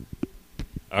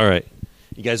All right.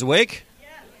 You guys awake?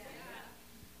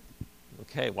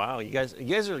 Okay, wow. You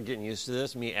guys are getting used to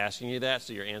this, me asking you that,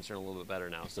 so you're answering a little bit better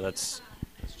now. So that's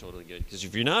totally good. Because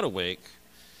if you're not awake,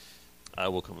 I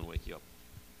will come and wake you up.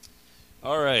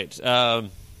 All right.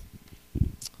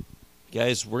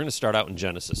 Guys, we're going to start out in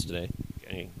Genesis today.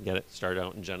 Okay, get it? Start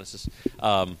out in Genesis.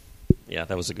 Yeah,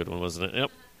 that was a good one, wasn't it?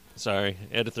 Yep. Sorry.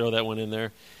 I had to throw that one in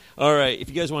there. All right. If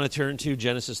you guys want to turn to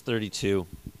Genesis 32,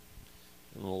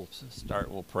 and we'll start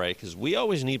and we'll pray, because we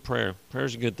always need prayer. Prayer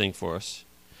is a good thing for us.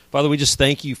 Father, we just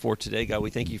thank you for today, God. We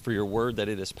thank you for your word, that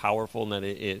it is powerful and that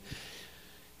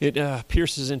it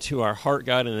pierces into our heart,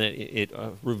 God, and that it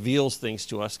reveals things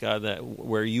to us, God, that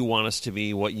where you want us to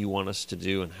be, what you want us to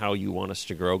do, and how you want us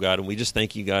to grow, God. And we just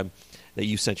thank you, God, that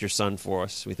you sent your son for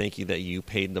us. We thank you that you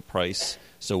paid the price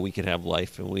so we could have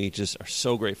life. And we just are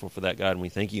so grateful for that, God, and we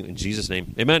thank you in Jesus'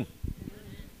 name. Amen.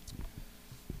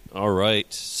 All right.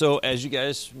 So as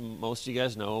most of you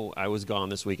guys know, I was gone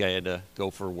this week. I had to go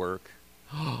for work.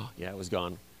 Yeah, I was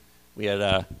gone.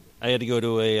 I had to go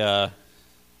to a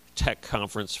tech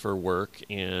conference for work,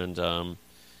 and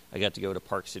I got to go to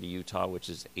Park City, Utah, which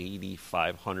is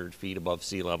 8,500 feet above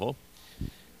sea level.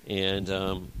 And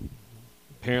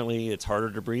apparently it's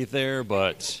harder to breathe there,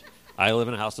 but I live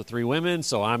in a house with 3 women,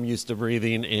 so I'm used to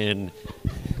breathing in.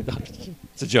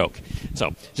 It's a joke.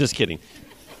 So, just kidding.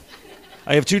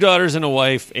 I have 2 daughters and a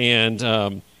wife,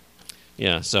 and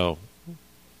yeah, so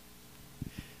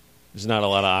there's not a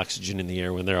lot of oxygen in the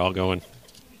air when they're all going.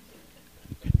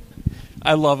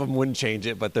 I love them, wouldn't change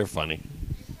it, but they're funny.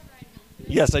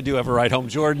 Yes, I do have a ride home.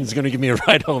 Jordan's going to give me a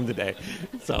ride home today.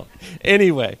 So,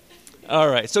 anyway, all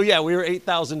right. So, yeah, we were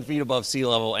 8,000 feet above sea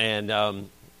level, and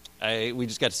we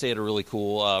just got to stay at a really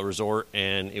cool resort,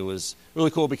 and it was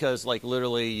really cool because, like,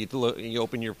 literally, you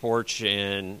open your porch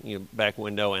and back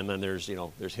window, and then there's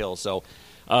hills. So,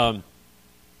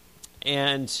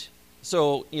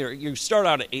 So you start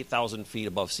out at 8,000 feet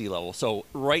above sea level. So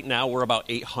right now we're about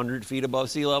 800 feet above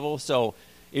sea level. So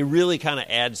it really kind of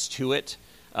adds to it.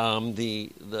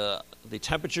 The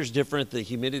temperature is different, the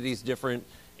humidity is different,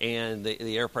 and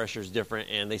the air pressure is different.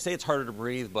 And they say it's harder to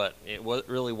breathe, but it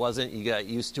really wasn't. You got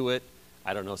used to it.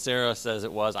 I don't know. Sarah says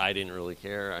it was. I didn't really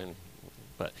care.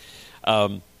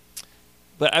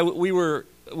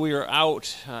 We were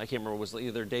out, I can't remember, it was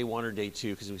either day 1 or day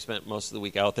 2, because we spent most of the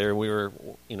week out there. We were,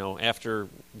 after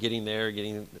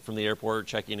getting from the airport,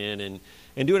 checking in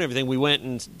and doing everything, we went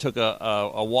and took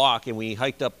a walk, and we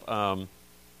hiked up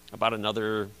about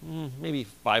another maybe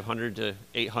 500 to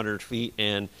 800 feet,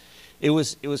 and it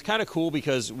was kind of cool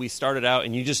because we started out,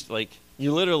 and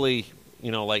you literally,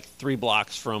 3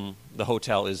 blocks from the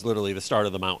hotel is literally the start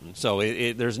of the mountain. So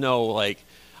there's no,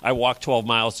 I walked 12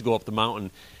 miles to go up the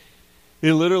mountain.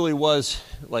 It literally was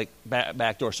like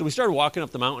back door. So we started walking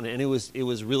up the mountain, and it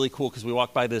was really cool because we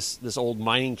walked by this old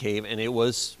mining cave, and it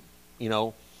was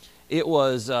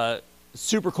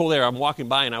super cold air. I'm walking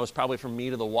by, and I was probably from me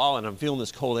to the wall, and I'm feeling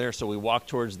this cold air. So we walked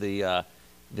towards the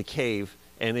cave,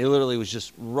 and it literally was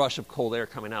just rush of cold air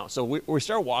coming out. So we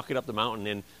started walking up the mountain,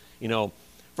 and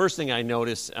first thing I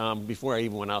noticed before I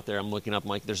even went out there, I'm looking up,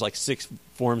 there's 6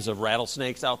 forms of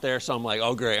rattlesnakes out there. So I'm like,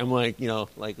 oh great. I'm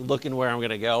looking where I'm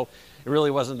going to go. It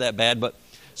really wasn't that bad, but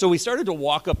so we started to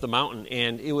walk up the mountain,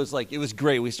 and it was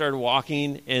great. We started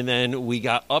walking, and then we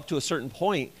got up to a certain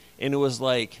point, and it was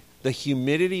like the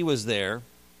humidity was there,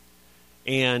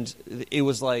 and it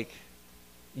was like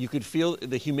you could feel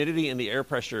the humidity and the air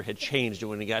pressure had changed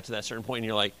when we got to that certain point, and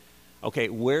you're like, okay,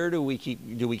 where do we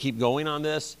keep going on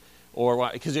this? Or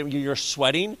why? Because you're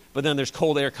sweating, but then there's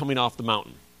cold air coming off the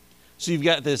mountain. So you've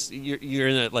got this, you're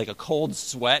in a cold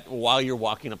sweat while you're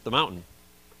walking up the mountain.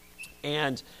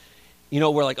 And,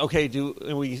 we're like, okay,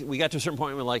 and we got to a certain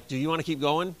point, and we're like, do you want to keep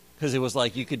going? Because it was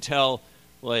you could tell,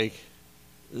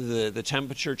 the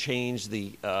temperature changed,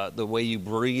 the way you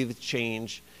breathe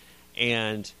changed,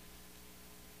 and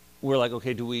we're like,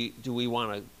 okay, do we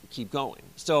want to keep going?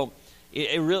 So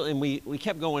it really, and we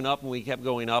kept going up,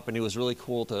 and it was really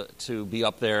cool to be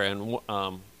up there, and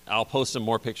I'll post some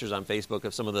more pictures on Facebook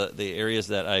of some of the areas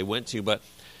that I went to, but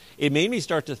it made me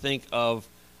start to think of,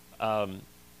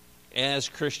 as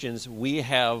Christians, we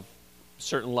have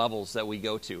certain levels that we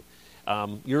go to.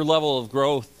 Your level of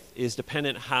growth is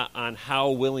dependent on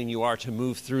how willing you are to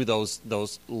move through those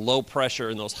low pressure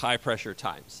and those high pressure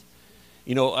times.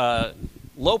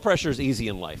 Low pressure is easy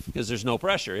in life because there's no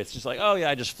pressure. It's just oh yeah,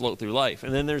 I just float through life.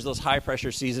 And then there's those high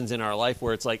pressure seasons in our life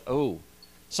where it's oh,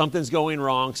 something's going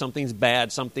wrong, something's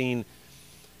bad, and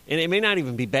it may not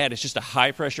even be bad. It's just a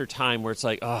high pressure time where it's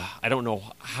I don't know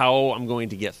how I'm going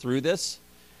to get through this.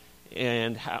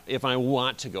 And if I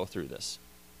want to go through this.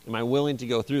 Am I willing to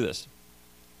go through this?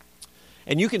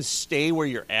 And you can stay where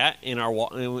you're at in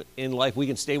our in life. We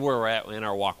can stay where we're at in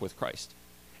our walk with Christ.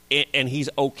 And he's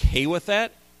okay with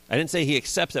that. I didn't say he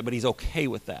accepts that, but he's okay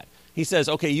with that. He says,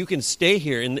 okay, you can stay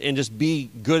here and just be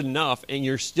good enough, and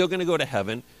you're still going to go to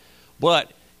heaven,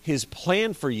 but his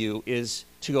plan for you is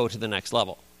to go to the next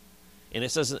level. And it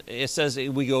says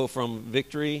we go from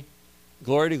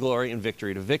glory to glory, and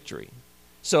victory to victory.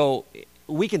 So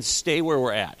we can stay where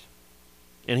we're at.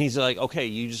 And he's like, okay,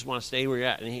 you just want to stay where you're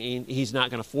at. And he's not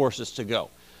going to force us to go.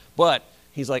 But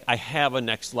he's like, I have a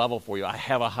next level for you. I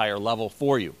have a higher level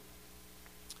for you.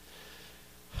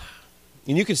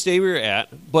 And you can stay where you're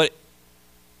at, but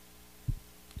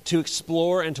to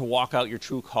explore and to walk out your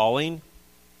true calling,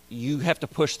 you have to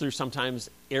push through sometimes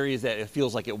areas that it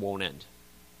feels like it won't end.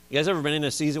 You guys ever been in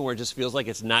a season where it just feels like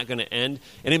it's not going to end?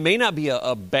 And it may not be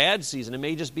a bad season. It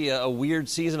may just be a weird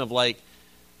season of like,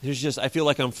 I feel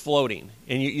like I'm floating.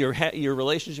 And your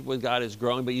relationship with God is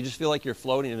growing, but you just feel like you're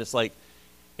floating. And it's like,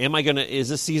 is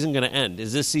this season going to end?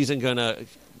 Is this season going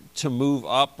to move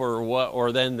up or what?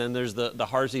 Or then there's the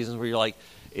hard seasons where you're like,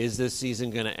 is this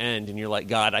season going to end? And you're like,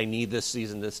 God, I need this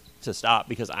season to stop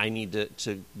because I need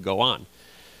to go on.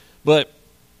 But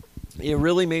it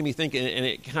really made me think,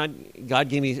 and God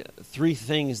gave me 3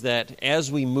 things that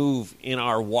as we move in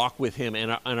our walk with him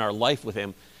and our life with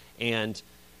him, and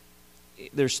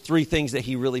there's 3 things that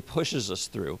he really pushes us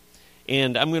through.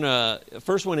 And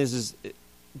first one is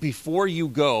before you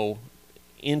go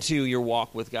into your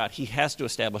walk with God, he has to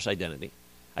establish identity.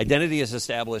 Identity is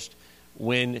established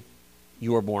when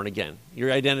you are born again.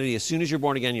 Your identity, as soon as you're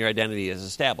born again, your identity is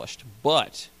established.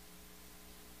 But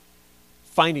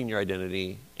finding your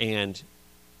identity and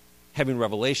having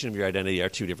revelation of your identity are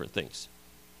 2 different things.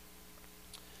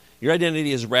 Your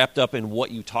identity is wrapped up in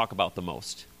what you talk about the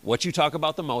most. What you talk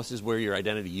about the most is where your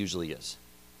identity usually is.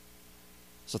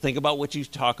 So think about what you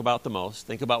talk about the most.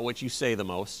 Think about what you say the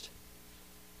most.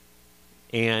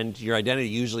 And your identity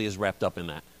usually is wrapped up in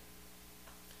that.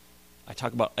 I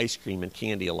talk about ice cream and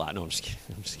candy a lot. No, I'm just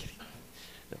kidding.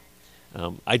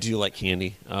 No. I do like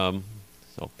candy.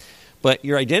 But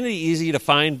your identity is easy to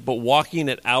find, but walking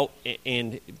it out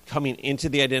and coming into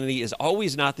the identity is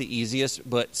always not the easiest,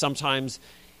 but sometimes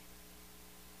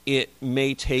it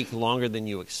may take longer than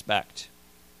you expect.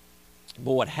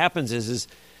 But what happens is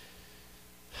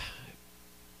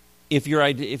if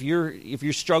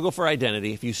you struggle for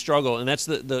identity, if you struggle, and that's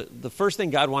the first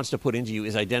thing God wants to put into you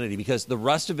is identity, because the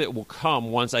rest of it will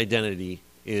come once identity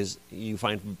is you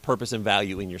find purpose and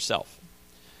value in yourself.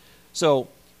 So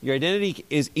your identity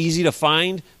is easy to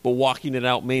find, but walking it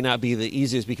out may not be the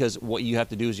easiest, because what you have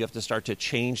to do is you have to start to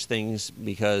change things,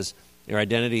 because your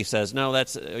identity says, no,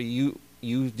 that's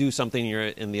you do something,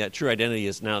 and the true identity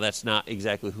is, no, that's not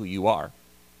exactly who you are.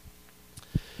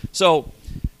 So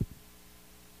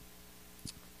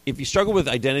if you struggle with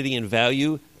identity and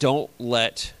value, don't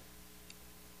let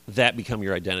that become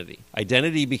your identity.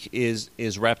 Identity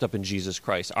is wrapped up in Jesus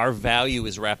Christ. Our value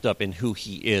is wrapped up in who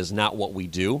he is, not what we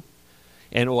do.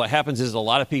 And what happens is a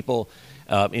lot of people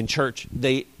in church,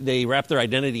 they wrap their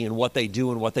identity in what they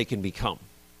do and what they can become.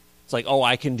 It's like, oh,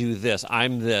 I can do this.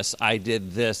 I'm this. I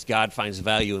did this. God finds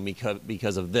value in me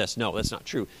because of this. No, that's not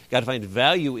true. God finds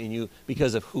value in you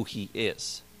because of who he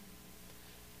is.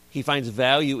 He finds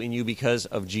value in you because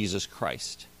of Jesus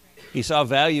Christ. He saw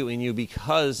value in you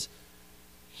because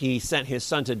he sent his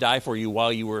son to die for you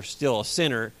while you were still a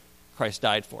sinner. Christ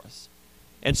died for us.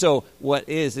 And so what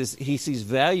is he sees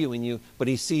value in you, but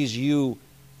he sees you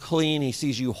clean, he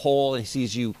sees you whole, and he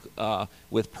sees you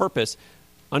with purpose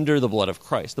under the blood of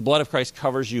Christ. The blood of Christ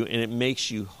covers you, and it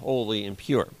makes you holy and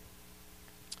pure.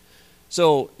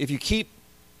 So if you keep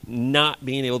not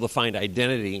being able to find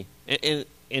identity,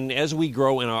 and as we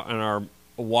grow in our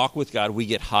walk with God, we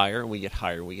get higher, and we get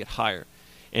higher, and we get higher.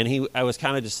 And I was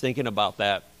kind of just thinking about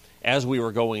that as we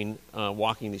were going,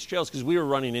 walking these trails, because we were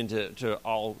running into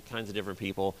all kinds of different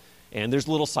people, and there's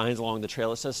little signs along the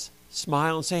trail that says,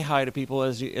 smile and say hi to people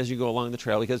as you go along the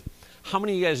trail, because how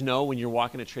many of you guys know when you're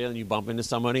walking a trail and you bump into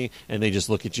somebody, and they just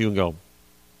look at you and go,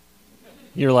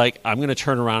 you're like, I'm going to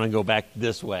turn around and go back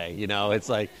this way, it's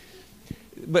like,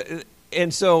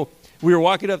 and so we were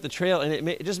walking up the trail, and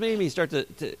it just made me start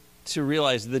to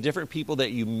realize the different people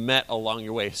that you met along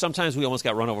your way. Sometimes we almost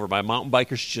got run over by mountain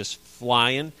bikers just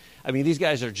flying. I mean, these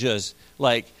guys are just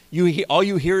like, all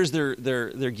you hear is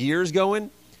their gears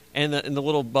going and the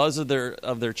little buzz of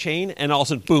their chain, and all of a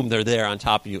sudden, boom, they're there on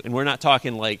top of you. And we're not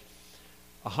talking like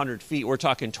 100 feet. We're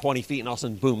talking 20 feet, and all of a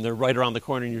sudden, boom, they're right around the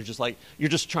corner, and you're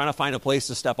just trying to find a place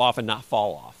to step off and not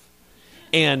fall off.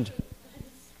 And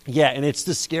yeah, and it's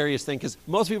the scariest thing, because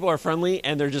most people are friendly,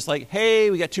 and they're just like, hey,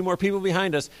 we got 2 more people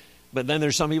behind us. But then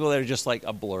there's some people that are just like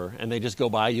a blur, and they just go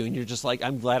by you, and you're just like,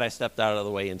 I'm glad I stepped out of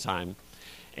the way in time.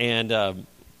 And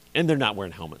they're not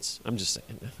wearing helmets. I'm just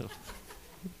saying.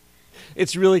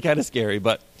 It's really kind of scary.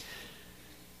 But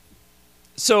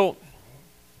so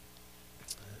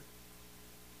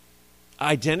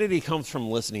identity comes from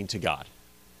listening to God.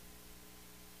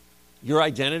 Your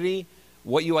identity,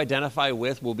 what you identify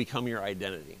with, will become your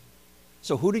identity.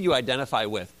 So who do you identify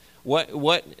with?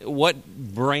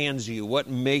 What brands you? What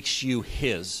makes you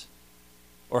his?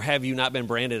 Or have you not been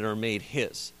branded or made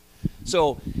his?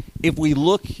 So if we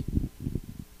look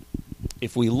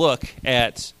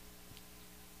at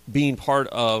being part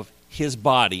of his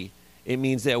body, it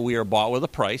means that we are bought with a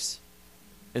price,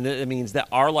 and it means that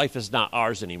our life is not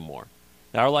ours anymore.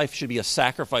 That our life should be a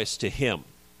sacrifice to him.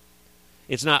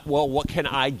 It's not, well, what can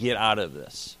I get out of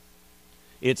this?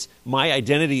 It's my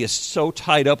identity is so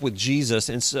tied up with Jesus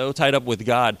and so tied up with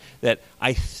God that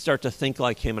I start to think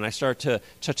like him and I start to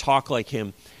talk like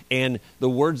him. And the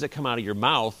words that come out of your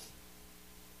mouth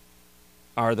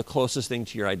are the closest thing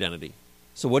to your identity.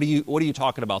 So what are you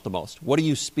talking about the most? What are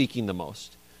you speaking the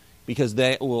most? Because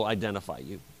that will identify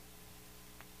you.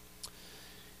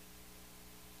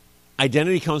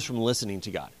 Identity comes from listening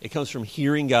to God. It comes from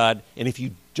hearing God. And if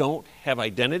you don't have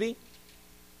identity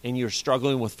and you're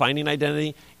struggling with finding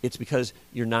identity, it's because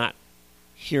you're not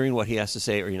hearing what he has to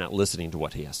say or you're not listening to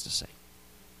what he has to say.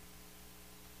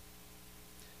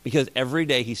 Because every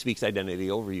day he speaks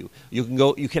identity over you.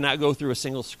 You cannot go through a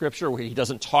single scripture where he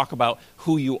doesn't talk about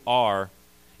who you are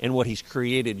and what he's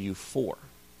created you for.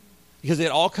 Because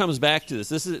it all comes back to this.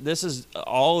 This is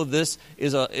all of this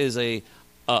is a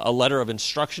letter of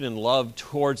instruction and love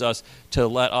towards us to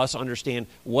let us understand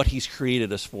what he's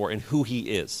created us for and who he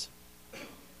is.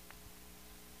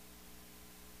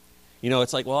 You know,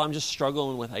 it's like, well, I'm just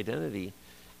struggling with identity.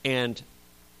 And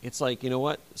it's like, you know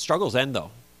what? Struggles end, though.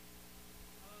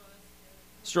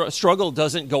 Struggle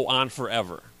doesn't go on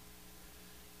forever.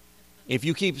 If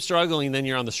you keep struggling, then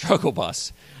you're on the struggle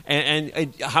bus.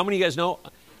 And how many of you guys know?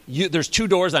 There's 2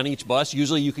 doors on each bus.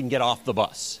 Usually you can get off the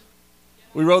bus.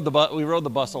 We rode the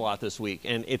bus a lot this week,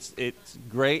 and it's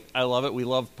great. I love it. We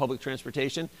love public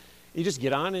transportation. You just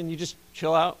get on and you just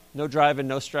chill out. No driving,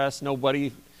 no stress,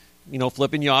 nobody,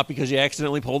 flipping you off because you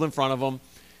accidentally pulled in front of them.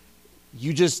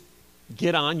 You just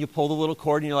get on, you pull the little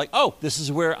cord, and you're like, oh, this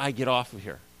is where I get off of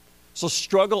here. So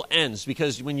struggle ends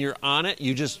because when you're on it,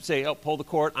 you just say, oh, pull the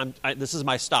cord. This is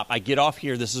my stop. I get off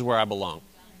here. This is where I belong.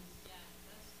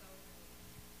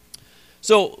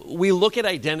 So we look at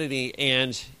identity,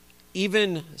 and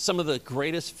even some of the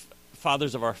greatest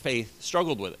fathers of our faith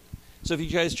struggled with it. So if you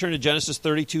guys turn to Genesis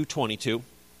 32:22,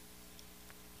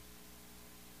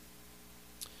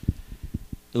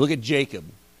 look at Jacob.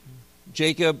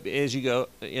 Jacob,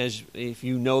 if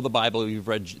you know the Bible, you've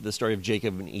read the story of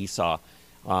Jacob and Esau.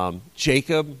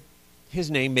 Jacob, his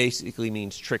name basically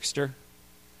means trickster.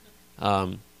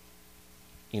 He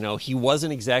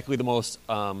wasn't exactly the most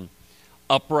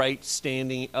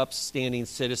upstanding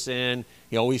citizen.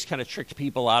 He always kind of tricked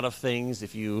people out of things.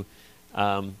 If you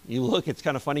look, it's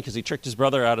kind of funny because he tricked his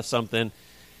brother out of something,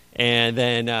 and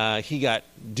then he got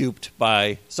duped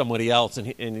by somebody else,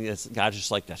 and God's just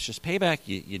like, that's just payback.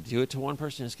 You do it to one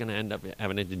person, it's going to end up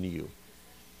having it to you.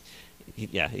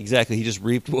 Yeah, exactly. He just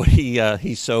reaped what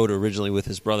he sowed originally with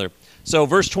his brother. So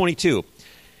verse 22.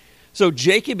 So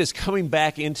Jacob is coming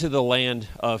back into the land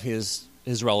of his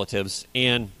relatives,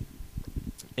 and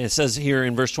it says here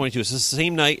in verse 22, it says, the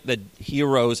same night that he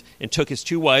arose and took his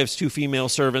 2 wives, 2 female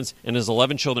servants, and his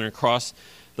 11 children across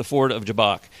the ford of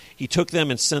Jabbok. He took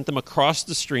them and sent them across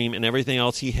the stream and everything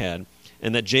else he had,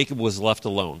 and that Jacob was left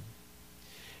alone.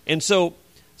 And so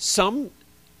some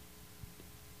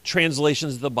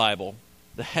translations of the Bible,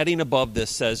 the heading above this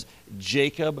says,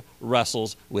 Jacob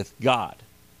wrestles with God.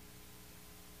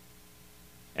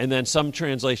 And then some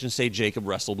translations say Jacob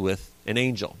wrestled with an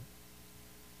angel.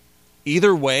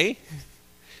 Either way,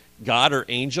 God or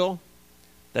angel,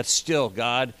 that's still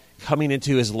God coming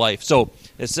into his life. So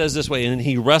it says this way, and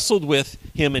he wrestled with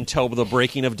him until the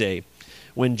breaking of day.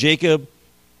 When the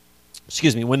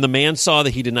man saw that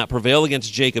he did not prevail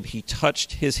against Jacob, he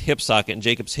touched his hip socket, and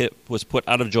Jacob's hip was put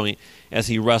out of joint as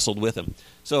he wrestled with him.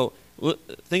 So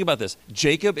think about this.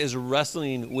 Jacob is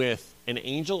wrestling with an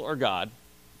angel or God,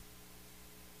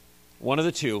 one of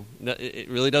the two. It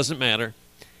really doesn't matter.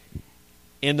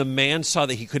 And the man saw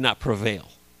that he could not prevail.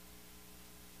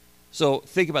 So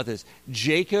think about this.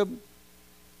 Jacob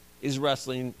is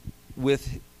wrestling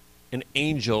with an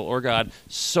angel or God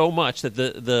so much that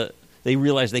they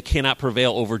realize they cannot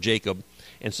prevail over Jacob.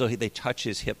 And so they touch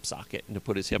his hip socket and to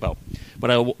put his hip out. But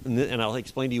I'll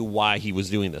explain to you why he was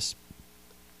doing this.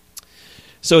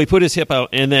 So he put his hip out,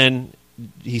 and then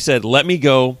he said, "Let me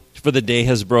go, for the day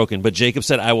has broken." But Jacob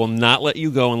said, "I will not let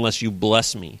you go unless you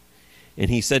bless me." And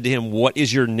he said to him, "What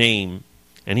is your name?"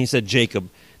 And he said, "Jacob."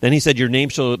 Then he said, "Your name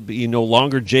shall be no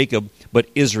longer Jacob, but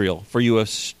Israel, for you have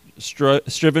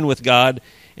striven with God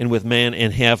and with man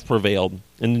and have prevailed."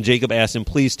 And then Jacob asked him,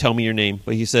 "Please tell me your name."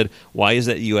 But he said, "Why is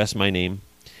that you ask my name?"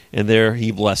 And there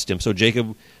he blessed him. So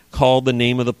Jacob called the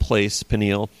name of the place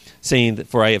Peniel, saying,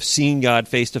 "For I have seen God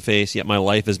face to face, yet my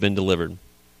life has been delivered."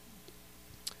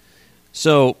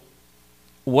 So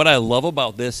what I love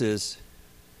about this is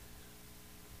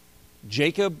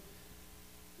Jacob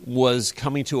was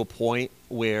coming to a point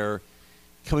where,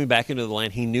 coming back into the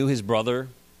land, he knew his brother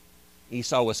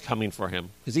Esau was coming for him.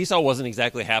 Because Esau wasn't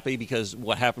exactly happy, because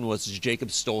what happened was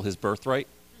Jacob stole his birthright.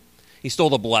 He stole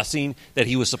the blessing that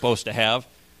he was supposed to have.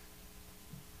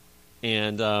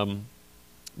 And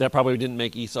that probably didn't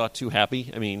make Esau too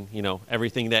happy. I mean,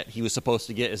 everything that he was supposed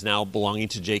to get is now belonging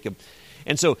to Jacob.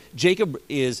 And so Jacob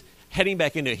is heading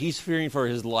back into it. He's fearing for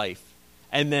his life.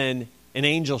 And then an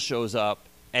angel shows up,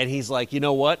 and he's like, "You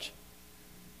know what?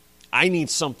 I need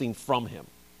something from him."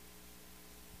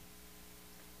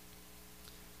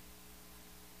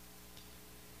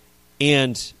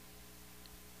 And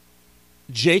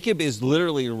Jacob is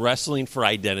literally wrestling for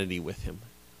identity with him.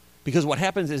 Because what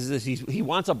happens is he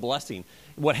wants a blessing.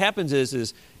 What happens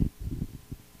is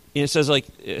it says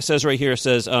right here, it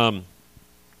says,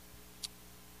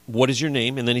 "What is your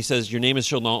name?" And then he says, "Your name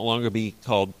shall no longer be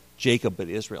called Jacob, but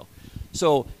Israel."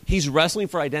 So he's wrestling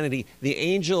for identity. The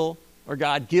angel or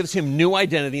God gives him new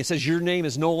identity and says, "Your name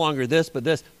is no longer this, but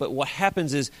this." But what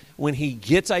happens is when he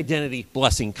gets identity,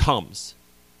 blessing comes.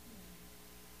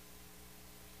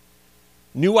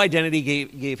 New identity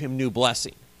gave him new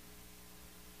blessing.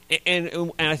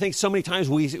 And I think so many times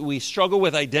we struggle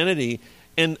with identity,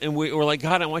 and we're like,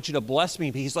 "God, I want you to bless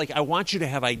me." But he's like, "I want you to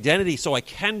have identity so I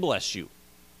can bless you."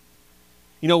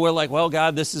 We're like, "Well,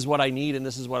 God, this is what I need and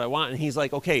this is what I want." And he's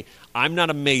like, "Okay, I'm not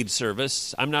a maid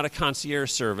service. I'm not a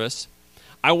concierge service.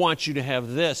 I want you to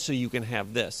have this so you can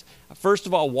have this." First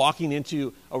of all, walking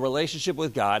into a relationship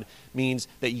with God means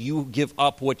that you give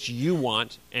up what you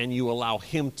want and you allow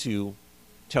him to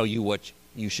tell you what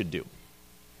you should do.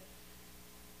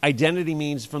 Identity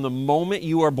means from the moment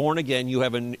you are born again,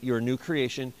 you're a new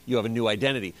creation, you have a new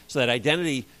identity. So that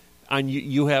identity,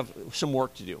 you have some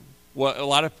work to do. What a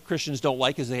lot of Christians don't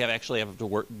like is they actually have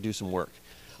to do some work.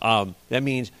 That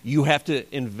means you have to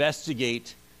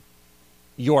investigate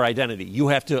your identity. You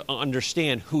have to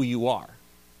understand who you are.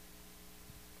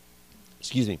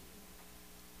 Excuse me.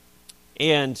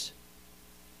 And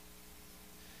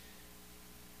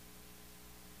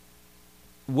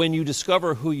when you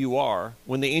discover who you are,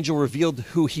 when the angel revealed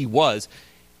who he was,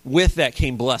 with that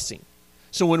came blessing.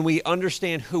 So when we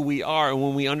understand who we are, and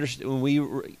when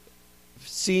we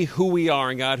see who we are,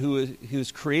 and God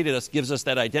who's created us gives us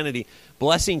that identity,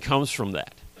 blessing comes from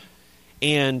that.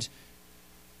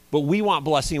 But we want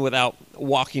blessing without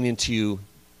walking into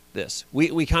this.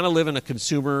 We kind of live in a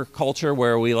consumer culture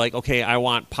where we like, okay, I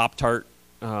want Pop-Tart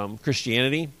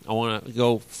Christianity. I want to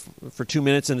go for 2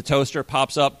 minutes in the toaster,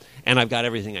 pops up, and I've got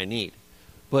everything I need.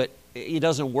 But it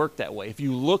doesn't work that way. If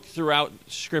you look throughout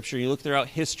Scripture, you look throughout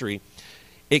history,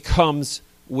 it comes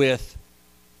with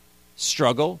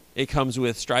struggle, it comes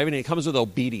with striving, it comes with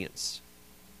obedience.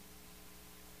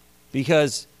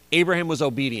 Because Abraham was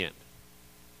obedient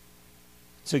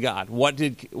to God.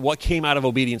 What came out of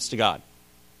obedience to God?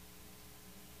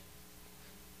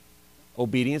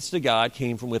 Obedience to God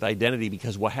came with identity,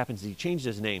 because what happens is he changed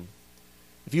his name.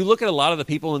 If you look at a lot of the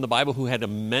people in the Bible who had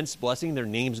immense blessing, their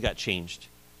names got changed.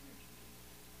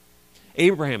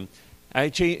 Abraham, I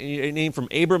changed a name from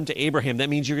Abram to Abraham. That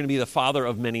means you're going to be the father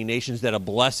of many nations, that a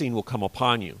blessing will come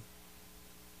upon you.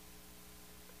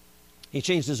 He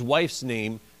changed his wife's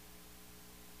name,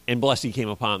 and blessing came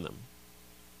upon them.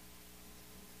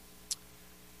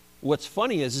 What's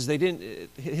funny is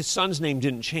his son's name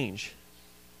didn't change.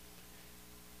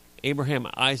 Abraham,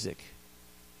 Isaac,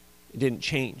 it didn't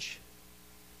change.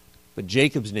 But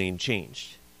Jacob's name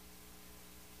changed.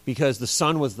 Because the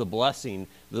son was the blessing,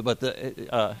 but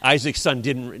Isaac's son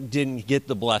didn't get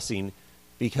the blessing,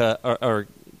 because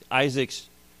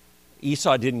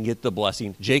Esau didn't get the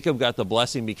blessing. Jacob got the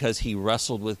blessing because he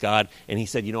wrestled with God, and he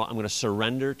said, I'm going to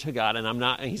surrender to God,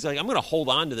 and he's like, I'm going to hold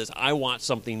on to this. I want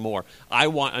something more. I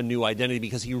want a new identity,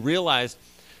 because he realized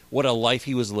what a life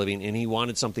he was living, and he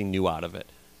wanted something new out of it.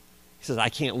 He says, I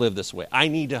can't live this way. I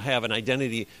need to have an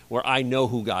identity where I know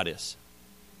who God is.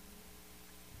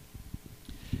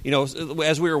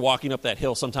 As we were walking up that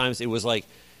hill, sometimes it was like,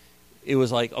 it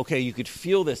was like, okay, you could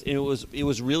feel this. And it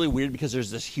was really weird because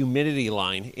there's this humidity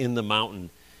line in the mountain.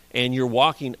 And you're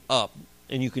walking up,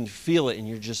 and you can feel it, and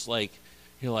you're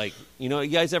like, you know, you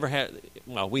guys ever had,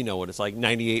 well, we know what it's like,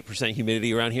 98%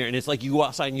 humidity around here. And it's like you go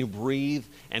outside and you breathe,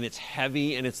 and it's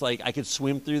heavy, and it's like, I could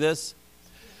swim through this.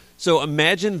 So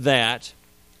imagine that,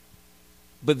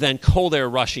 but then cold air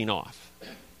rushing off.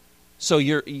 So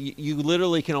you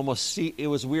literally can almost see, it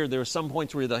was weird. There were some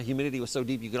points where the humidity was so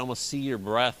deep, you could almost see your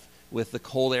breath with the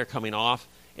cold air coming off,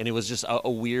 and it was just a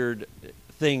weird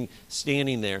thing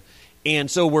standing there. And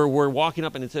so we're walking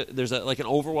up, and there's like an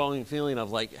overwhelming feeling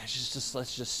of like,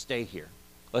 let's just stay here.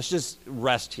 Let's just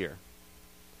rest here.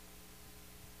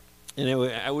 And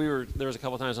there was a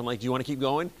couple times I'm like, do you want to keep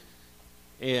going?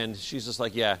 And she's just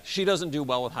like, yeah. She doesn't do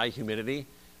well with high humidity.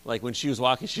 Like when she was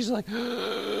walking, she's like,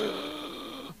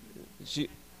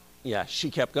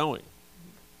 she kept going.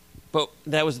 But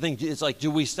that was the thing. It's like, do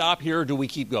we stop here or do we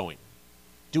keep going?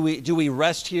 Do we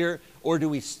rest here or do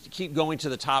we keep going to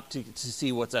the top to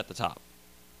see what's at the top?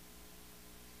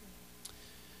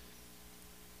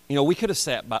 You know, we could have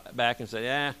sat back and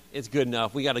said, it's good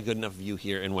enough. We got a good enough view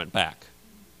here and went back.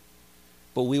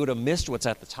 But we would have missed what's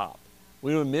at the top.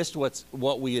 We would have missed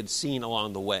what we had seen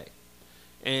along the way.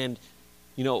 And,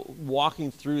 you know,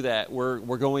 walking through that, we're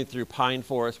going through pine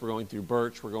forest, we're going through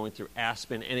birch, we're going through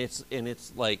aspen, and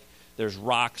it's like there's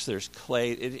rocks, there's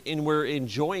clay, and we're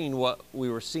enjoying what we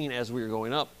were seeing as we were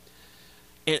going up.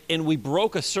 And we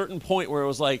broke a certain point where it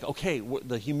was like, okay,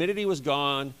 the humidity was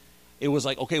gone. It was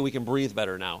like, okay, we can breathe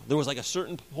better now. There was like a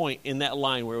certain point in that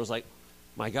line where it was like,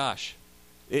 my gosh,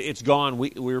 it's gone.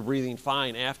 We were breathing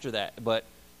fine after that. But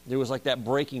there was like that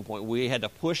breaking point. We had to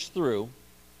push through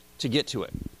to get to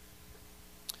it.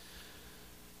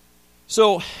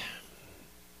 So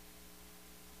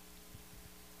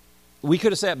we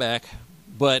could have sat back,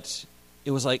 but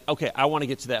it was like, okay, I want to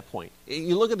get to that point.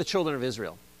 You look at the children of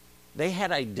Israel. They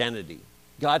had identity.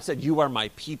 God said, you are my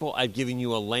people. I've given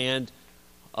you a land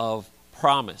of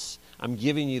promise. I'm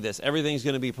giving you this. Everything's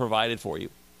going to be provided for you.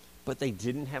 But they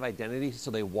didn't have identity,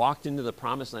 so they walked into the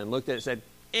promised land, looked at it, and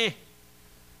said,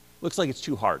 looks like it's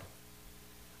too hard.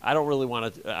 I don't really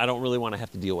want to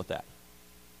have to deal with that.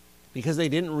 Because they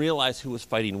didn't realize who was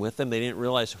fighting with them. They didn't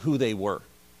realize who they were.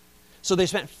 So they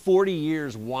spent 40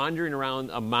 years wandering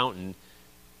around a mountain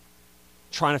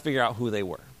trying to figure out who they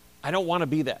were. I don't want to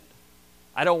be that.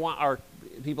 I don't want our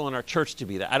people in our church to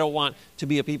be that. I don't want to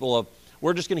be a people of,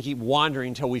 we're just going to keep wandering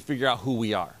until we figure out who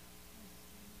we are.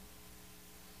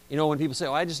 You know, when people say,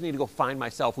 I just need to go find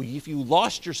myself. Well, if you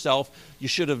lost yourself, you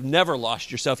should have never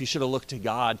lost yourself. You should have looked to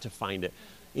God to find it.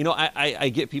 You know, I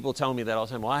get people telling me that all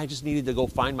the time. Well, I just needed to go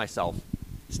find myself.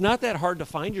 It's not that hard to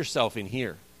find yourself in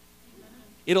here.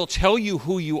 It'll tell you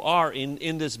who you are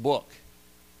in this book.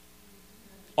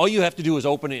 All you have to do is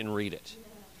open it and read it.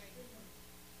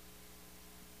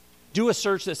 Do a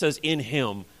search that says "in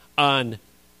Him" on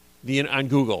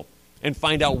Google and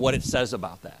find out what it says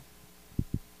about that.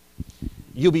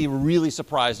 You'll be really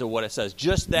surprised at what it says.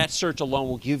 Just that search alone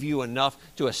will give you enough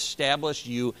to establish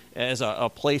you as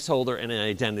a placeholder and an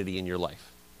identity in your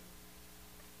life.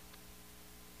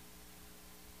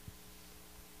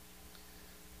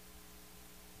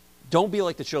 Don't be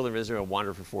like the children of Israel and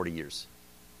wander for 40 years.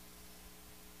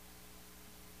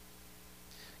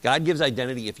 God gives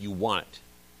identity if you want it.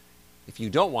 If you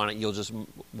don't want it, you'll just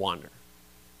wander.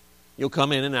 You'll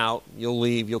come in and out. You'll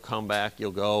leave. You'll come back.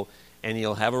 You'll go. And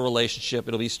you'll have a relationship.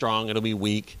 It'll be strong. It'll be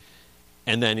weak.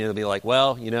 And then it'll be like,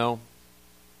 well, you know,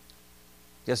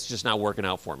 guess it's just not working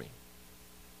out for me.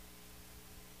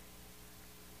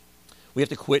 We have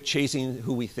to quit chasing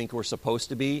who we think we're supposed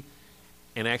to be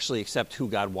and actually accept who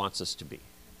God wants us to be.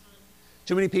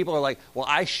 Too many people are like, well,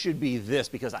 I should be this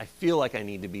because I feel like I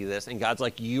need to be this. And God's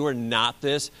like, you are not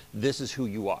this. This is who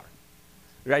you are.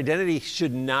 Your identity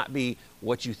should not be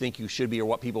what you think you should be or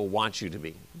what people want you to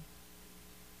be.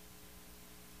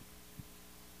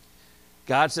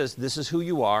 God says, this is who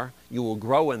you are. You will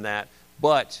grow in that,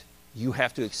 but you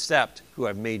have to accept who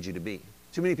I've made you to be.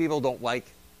 Too many people don't like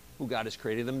who God has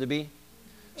created them to be,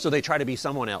 so they try to be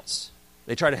someone else.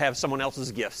 They try to have someone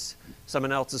else's gifts,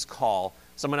 someone else's call,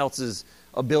 someone else's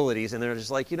abilities, and they're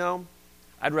just like, you know,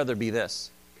 I'd rather be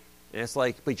this. And it's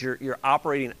like, but you're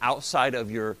operating outside of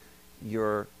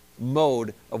your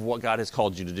mode of what God has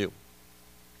called you to do.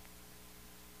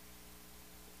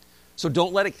 So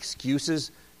don't let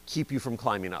excuses keep you from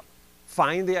climbing up.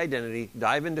 Find the identity,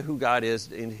 dive into who God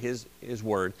is in His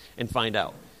Word, and find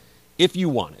out. If you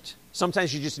want it.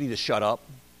 Sometimes you just need to shut up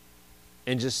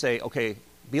and just say, okay,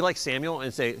 be like Samuel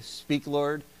and say, speak,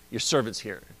 Lord, your servant's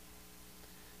here.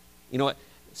 You know what?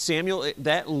 Samuel,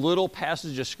 that little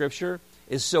passage of Scripture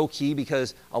is so key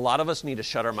because a lot of us need to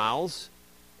shut our mouths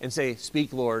and say,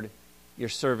 speak, Lord, your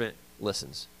servant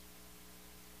listens.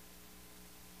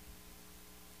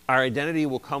 Our identity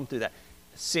will come through that.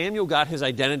 Samuel got his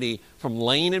identity from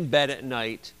laying in bed at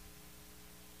night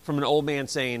from an old man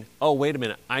saying, oh, wait a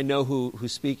minute, I know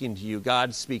who's speaking to you.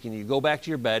 God's speaking to you. Go back to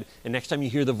your bed, and next time you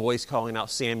hear the voice calling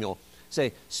out Samuel,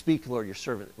 say, speak, Lord, your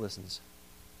servant listens.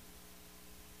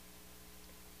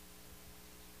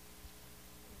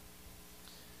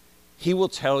 He will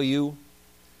tell you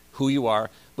who you are,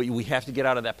 but we have to get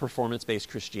out of that performance-based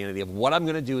Christianity of what I'm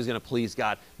going to do is going to please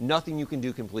God. Nothing you can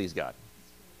do can please God.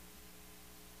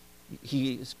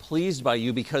 He is pleased by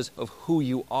you because of who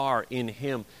you are in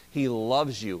him. He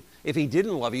loves you. If he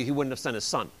didn't love you, he wouldn't have sent his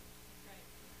son.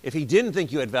 If he didn't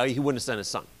think you had value, he wouldn't have sent his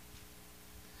son.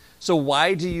 So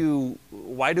why do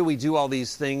we do all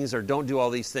these things or don't do all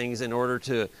these things in order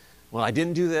to, well, I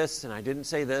didn't do this and I didn't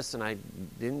say this and I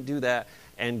didn't do that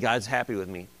and God's happy with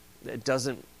me?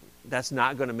 That's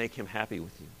not going to make him happy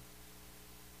with you.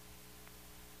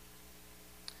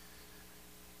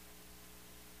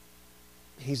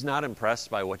 He's not impressed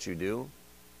by what you do.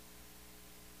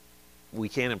 We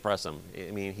can't impress him. I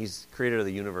mean, he's creator of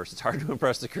the universe. It's hard to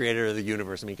impress the creator of the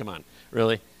universe. I mean, come on,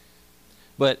 really?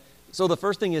 But, so the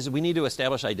first thing is we need to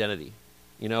establish identity.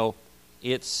 You know,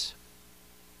 it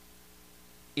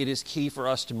is key for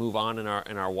us to move on in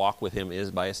our walk with him is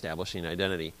by establishing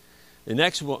identity. The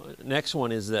next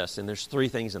one is this, and there's three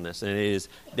things in this, and it is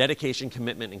dedication,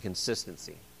 commitment, and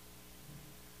consistency.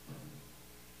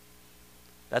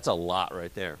 That's a lot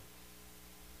right there.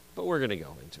 But we're going to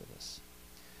go into this.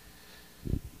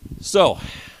 So,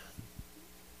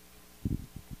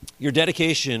 your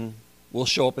dedication will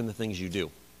show up in the things you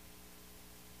do.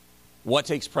 What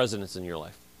takes precedence in your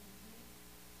life?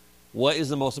 What is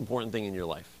the most important thing in your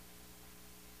life?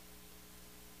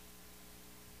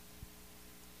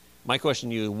 My question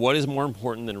to you, what is more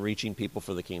important than reaching people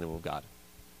for the kingdom of God?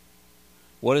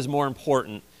 What is more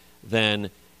important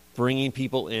than bringing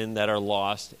people in that are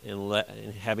lost and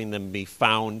having them be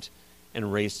found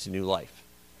and raised to new life?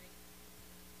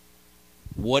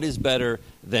 What is better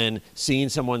than seeing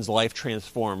someone's life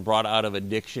transformed, brought out of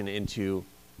addiction into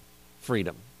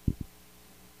freedom?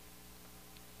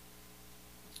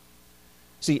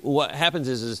 See, what happens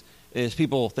is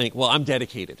people think, well, I'm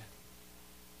dedicated.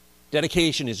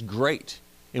 Dedication is great,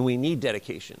 and we need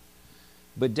dedication.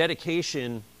 But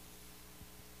dedication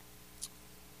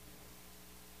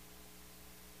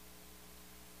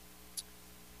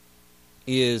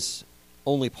is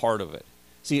only part of it.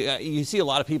 See, you see a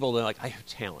lot of people that are like, I have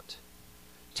talent.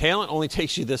 Talent only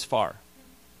takes you this far.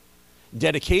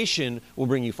 Dedication will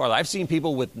bring you farther. I've seen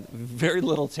people with very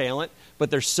little talent, but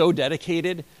they're so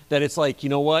dedicated that it's like, you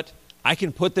know what? I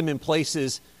can put them in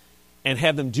places and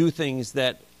have them do things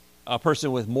that a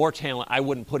person with more talent I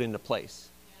wouldn't put into place.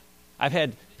 I've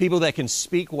had people that can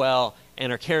speak well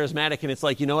and are charismatic, and it's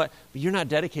like, you know what? But you're not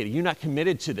dedicated. You're not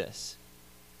committed to this.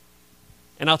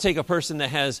 And I'll take a person that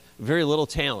has very little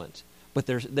talent, but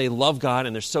they love God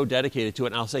and they're so dedicated to it,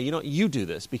 and I'll say, you know, you do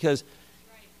this because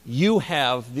you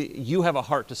have a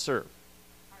heart to serve.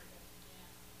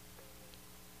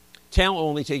 Talent will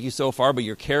only take you so far, but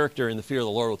your character and the fear of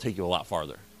the Lord will take you a lot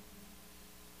farther.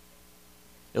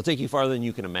 It'll take you farther than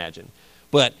you can imagine.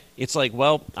 But it's like,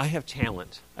 well, I have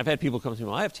talent. I've had people come to me,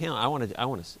 well, I have talent. I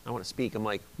want to speak. I'm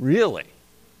like, really?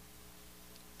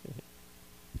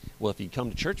 Well, if you come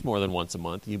to church more than once a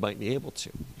month, you might be able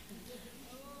to.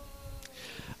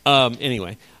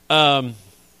 Anyway, but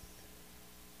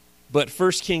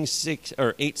 1 Kings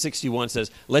 8:61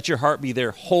 says, "Let your heart be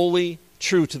there, wholly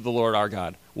true to the Lord our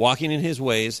God, walking in his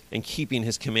ways and keeping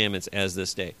his commandments as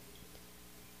this day."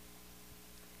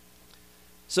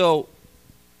 So,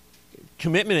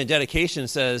 commitment and dedication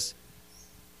says,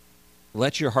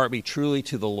 let your heart be truly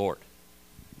to the Lord.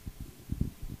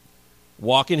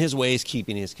 Walk in his ways,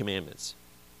 keeping his commandments.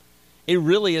 It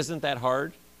really isn't that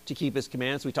hard to keep his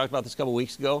commandments. We talked about this a couple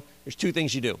weeks ago. There's two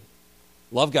things you do.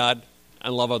 Love God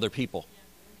and love other people.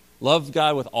 Love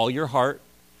God with all your heart,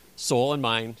 soul, and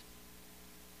mind,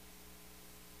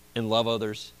 and love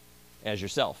others as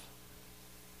yourself.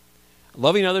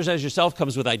 Loving others as yourself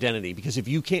comes with identity, because if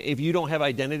you don't have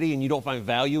identity and you don't find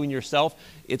value in yourself,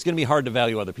 it's going to be hard to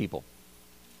value other people.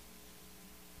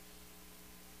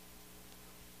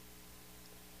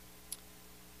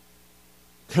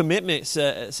 Commitment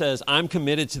says, I'm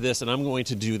committed to this and I'm going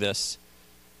to do this,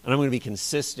 and I'm going to be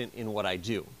consistent in what I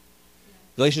do.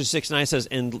 Galatians 6:9 says,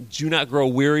 "And do not grow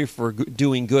weary for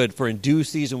doing good, for in due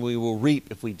season we will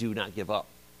reap if we do not give up."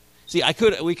 See,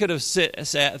 we could have sat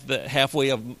at the halfway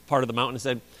of part of the mountain and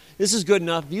said, this is good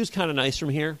enough, view's kind of nice from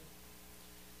here.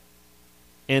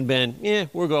 and been,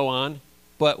 we'll go on,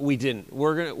 but we didn't.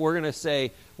 We're gonna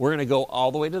say we're gonna go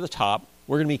all the way to the top.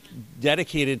 We're gonna be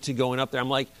dedicated to going up there. I'm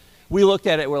like, we looked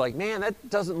at it, we're like, man, that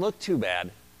doesn't look too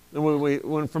bad. And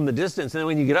when from the distance, and then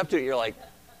when you get up to it, you're like,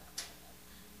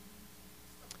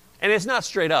 and it's not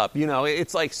straight up,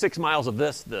 it's like 6 miles of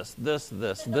this,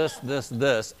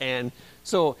 and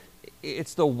so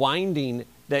it's the winding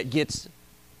that gets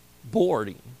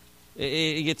boring.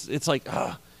 It's like,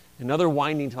 another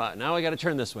winding spot. Now I got to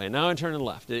turn this way. Now I turn to the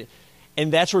left.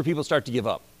 And that's where people start to give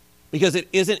up. Because it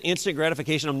isn't instant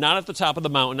gratification. I'm not at the top of the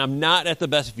mountain. I'm not at the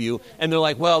best view. And they're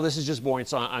like, well, this is just boring,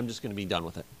 so I'm just going to be done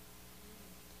with it.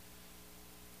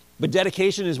 But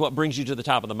dedication is what brings you to the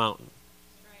top of the mountain.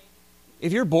 Right.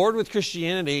 If you're bored with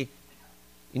Christianity,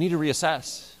 you need to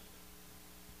reassess.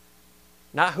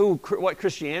 Not what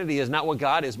Christianity is, not what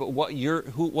God is, but what you're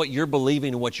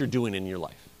believing and what you're doing in your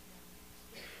life.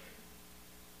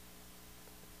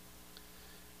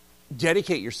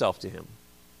 Dedicate yourself to Him.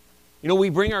 We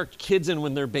bring our kids in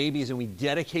when they're babies and we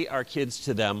dedicate our kids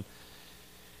to them.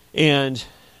 And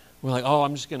we're like,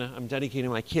 I'm dedicating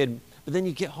my kid. But then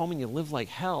you get home and you live like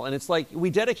hell. And it's like we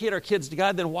dedicate our kids to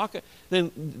God, then walk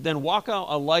out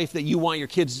a life that you want your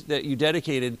kids that you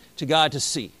dedicated to God to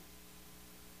see.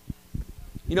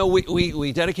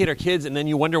 We dedicate our kids, and then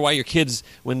you wonder why your kids,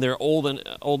 when they're old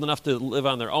enough to live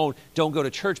on their own, don't go to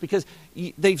church because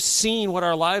they've seen what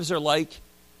our lives are like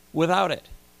without it.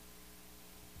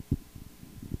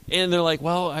 And they're like,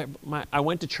 well, I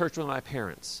went to church with my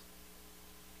parents.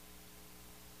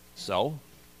 So?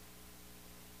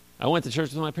 I went to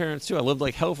church with my parents too. I lived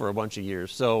like hell for a bunch of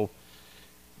years. So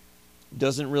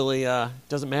doesn't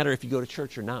matter if you go to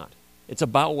church or not. It's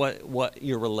about what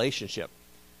your relationship.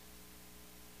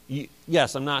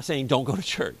 Yes, I'm not saying don't go to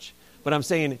church. But I'm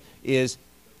saying is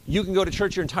you can go to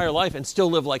church your entire life and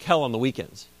still live like hell on the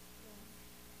weekends.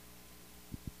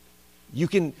 You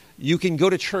can go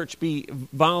to church, be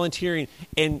volunteering,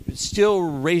 and still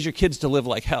raise your kids to live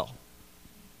like hell.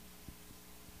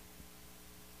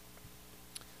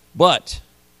 But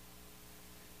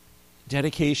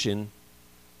dedication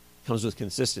comes with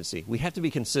consistency. We have to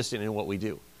be consistent in what we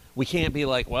do. We can't be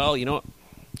like, well,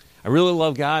 I really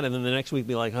love God, and then the next week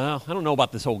be like, oh, I don't know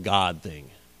about this whole God thing.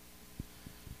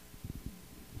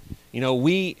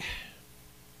 We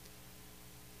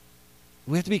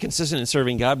have to be consistent in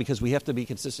serving God because we have to be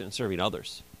consistent in serving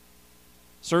others.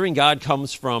 Serving God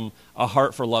comes from a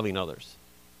heart for loving others.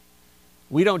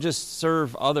 We don't just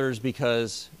serve others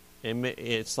because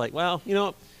it's like, well,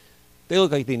 they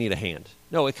look like they need a hand.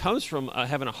 No, it comes from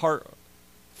having a heart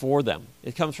for them.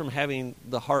 It comes from having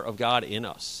the heart of God in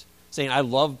us. Saying, I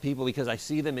love people because I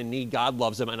see them in need. God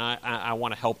loves them, and I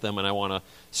want to help them, and I want to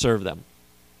serve them.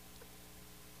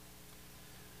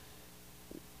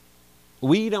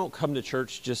 We don't come to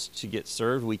church just to get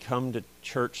served. We come to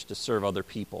church to serve other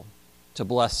people, to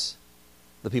bless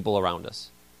the people around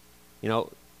us.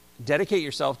 Dedicate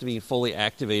yourself to being fully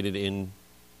activated in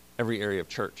every area of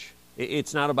church.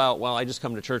 It's not about, well, I just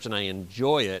come to church and I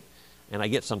enjoy it and I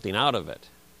get something out of it.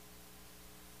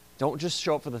 Don't just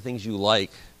show up for the things you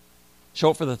like.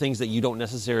 Show up for the things that you don't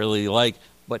necessarily like,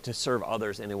 but to serve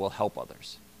others, and it will help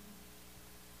others.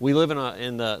 We live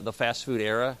in the fast food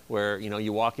era where you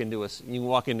can walk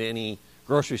into any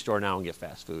grocery store now and get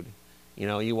fast food.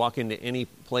 You walk into any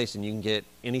place and you can get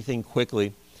anything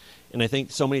quickly. And I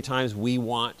think so many times we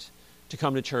want to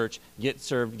come to church, get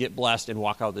served, get blessed, and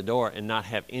walk out the door and not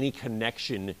have any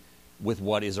connection with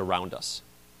what is around us.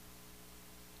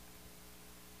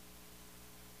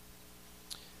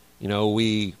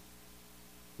 We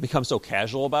become so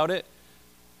casual about it.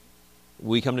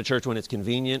 We come to church when it's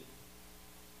convenient.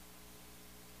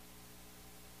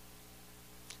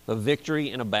 The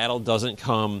victory in a battle doesn't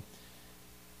come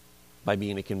by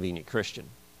being a convenient Christian.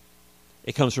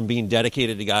 It comes from being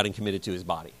dedicated to God and committed to His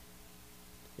body.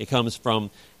 It comes from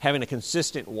having a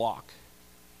consistent walk.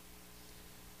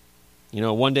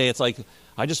 One day it's like,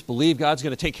 I just believe God's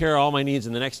going to take care of all my needs,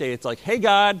 and the next day it's like, hey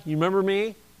God, you remember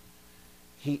me?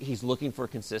 He's looking for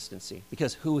consistency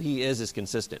because who He is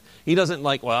consistent. He doesn't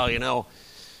like, well, I don't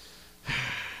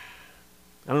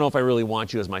know if I really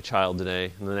want you as my child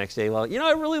today. And the next day, well,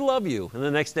 I really love you. And the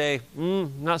next day,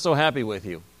 not so happy with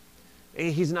you.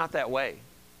 He's not that way.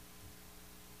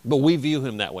 But we view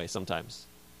Him that way sometimes.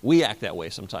 We act that way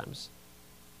sometimes.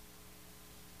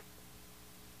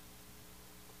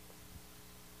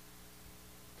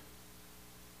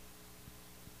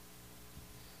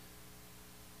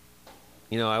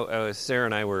 Sarah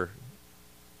and I were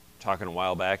talking a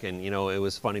while back, and, it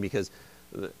was funny because,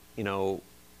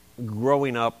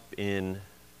 growing up in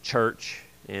church,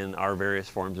 in our various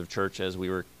forms of church as we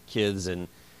were kids, and,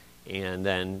 and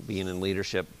then being in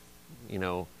leadership,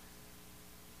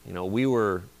 we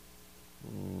were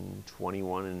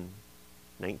 21 and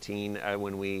 19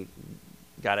 when we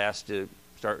got asked to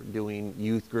start doing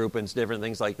youth group and different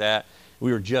things like that.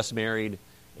 We were just married,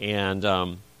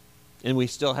 and we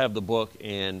still have the book,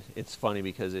 and it's funny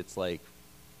because it's like,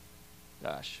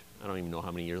 gosh, I don't even know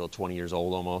how many years old, 20 years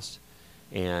old almost.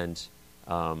 And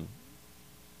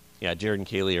Jared and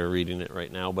Kaylee are reading it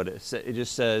right now, but it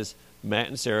just says, Matt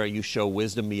and Sarah, you show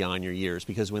wisdom beyond your years.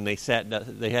 Because when they sat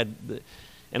down, they had,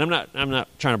 and I'm not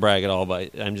trying to brag at all,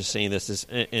 but I'm just saying this,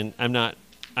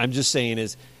 I'm just saying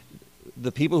is,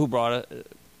 the people who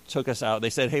took us out, they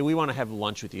said, hey, we want to have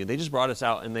lunch with you. They just brought us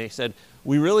out, and they said,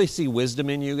 we really see wisdom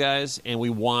in you guys, and we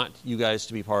want you guys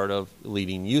to be part of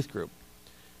leading youth group.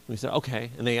 We said, okay.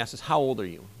 And they asked us, how old are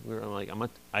you? We were like,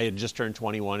 I had just turned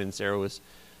 21, and Sarah was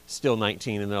still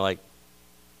 19. And they're like,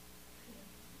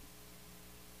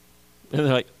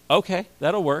 okay,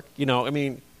 that'll work. It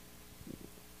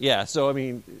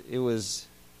was,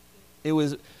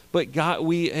 but God,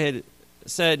 we had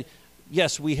said,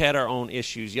 yes, we had our own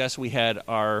issues. Yes, we had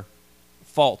our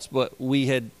faults, but we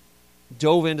had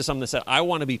dove into something that said, I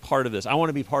want to be part of this. I want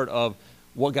to be part of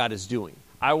what God is doing.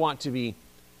 I want to be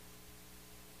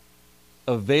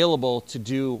available to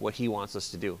do what he wants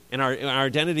us to do. And our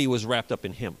identity was wrapped up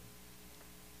in him.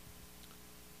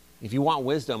 If you want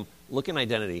wisdom, look in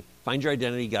identity. Find your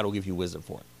identity. God will give you wisdom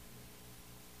for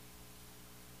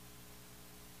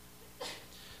it.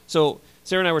 So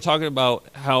Sarah and I were talking about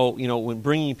how, when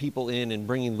bringing people in and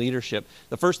bringing leadership,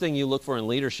 the first thing you look for in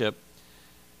leadership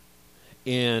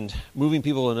and moving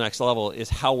people to the next level is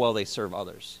how well they serve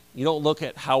others. You don't look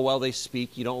at how well they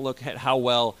speak. You don't look at how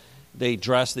well they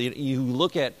dress. You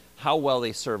look at how well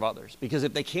they serve others. Because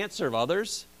if they can't serve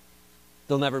others,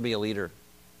 they'll never be a leader.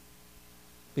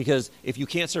 Because if you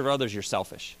can't serve others, you're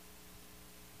selfish.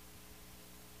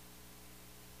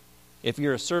 If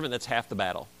you're a servant, that's half the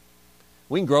battle.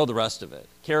 We can grow the rest of it.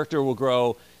 Character will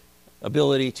grow,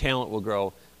 ability, talent will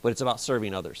grow, but it's about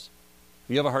serving others.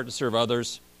 If you have a heart to serve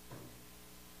others,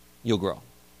 you'll grow.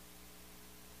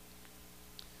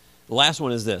 The last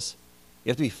one is this. You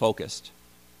have to be focused.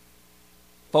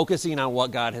 Focusing on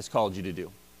what God has called you to do.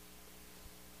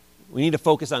 We need to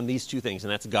focus on these two things,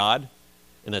 and that's God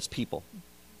and that's people.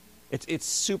 It's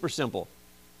super simple.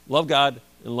 Love God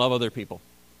and love other people.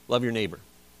 Love your neighbor.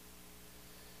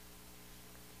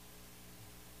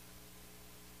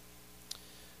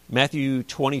 Matthew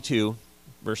 22,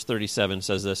 verse 37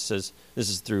 says this. This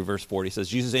is through verse 40. It says,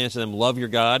 Jesus answered them, love your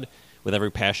God with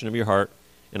every passion of your heart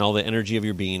and all the energy of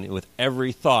your being and with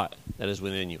every thought that is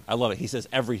within you. I love it. He says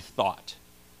every thought.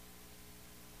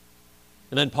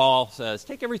 And then Paul says,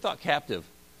 take every thought captive.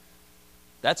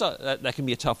 That can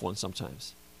be a tough one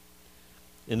sometimes.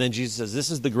 And then Jesus says, this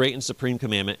is the great and supreme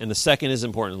commandment, and the second is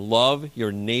important. Love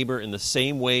your neighbor in the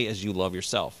same way as you love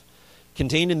yourself.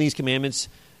 Contained in these commandments,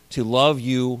 to love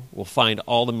you will find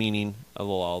all the meaning of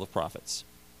the law of the prophets.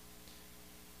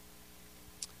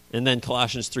 And then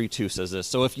Colossians 3:2 says this,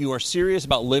 so if you are serious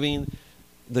about living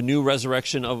the new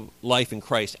resurrection of life in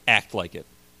Christ, act like it.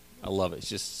 I love it. It's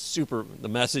just super, the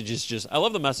message is just, I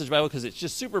love the Message Bible because it's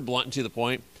just super blunt and to the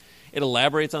point. It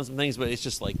elaborates on some things, but it's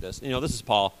just like this. This is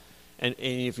Paul. And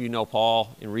if you know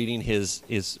Paul and reading his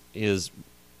the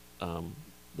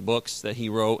books that he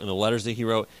wrote and the letters that he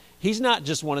wrote, he's not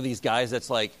just one of these guys that's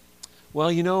like, well,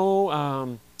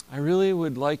 I really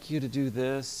would like you to do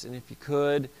this, and if you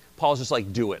could. Paul's just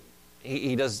like, do it.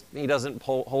 He doesn't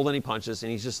hold any punches,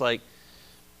 and he's just like,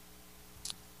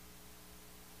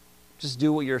 just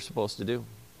do what you're supposed to do.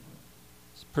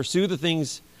 Pursue the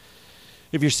things.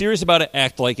 If you're serious about it,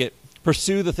 act like it.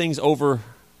 Pursue the things over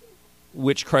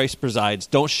which Christ presides.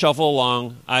 Don't shuffle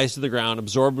along, eyes to the ground,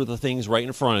 absorbed with the things right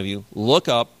in front of you. Look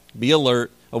up, be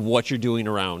alert of what you're doing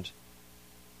around.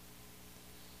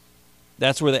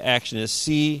 That's where the action is.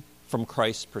 See from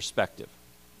Christ's perspective.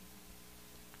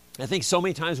 I think so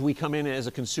many times we come in as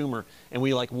a consumer and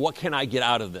we like, what can I get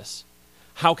out of this?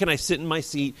 How can I sit in my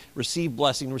seat, receive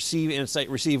blessing, receive insight,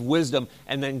 receive wisdom,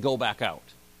 and then go back out?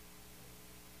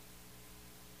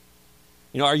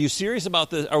 Are you serious about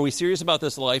this? Are we serious about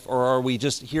this life, or are we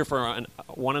just here for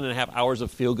 1.5 hours of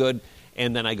feel good,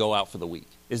 and then I go out for the week?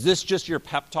 Is this just your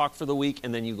pep talk for the week,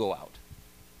 and then you go out?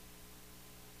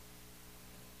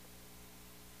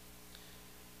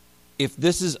 If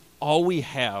this is all we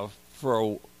have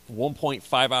for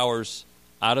 1.5 hours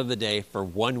out of the day for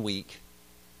 1 week,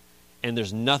 and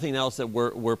there's nothing else that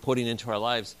we're putting into our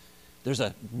lives, there's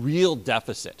a real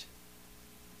deficit.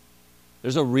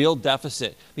 There's a real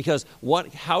deficit because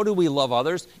how do we love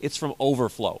others? It's from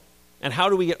overflow. And how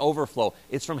do we get overflow?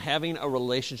 It's from having a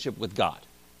relationship with God.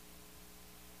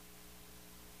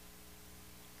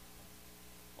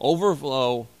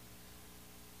 Overflow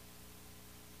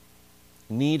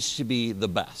needs to be the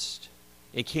best.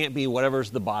 It can't be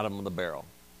whatever's the bottom of the barrel.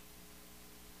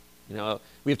 You know,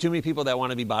 we have too many people that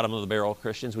want to be bottom of the barrel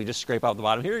Christians. We just scrape out the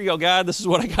bottom. Here you go, God, this is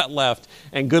what I got left,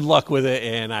 and good luck with it,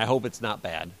 and I hope it's not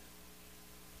bad.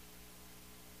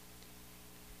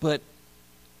 But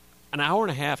an hour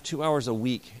and a half, 2 hours a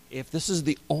week, if this is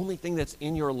the only thing that's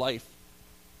in your life,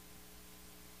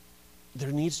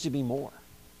 there needs to be more.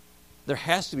 There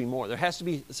has to be more. There has to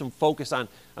be some focus on,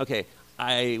 okay,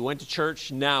 I went to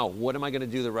church, now what am I going to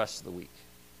do the rest of the week?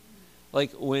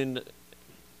 Like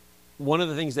one of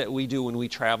the things that we do when we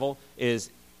travel is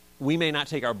we may not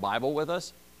take our Bible with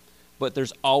us, but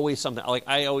there's always something. Like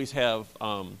I always have,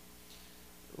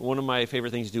 one of my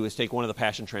favorite things to do is take one of the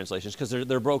Passion translations because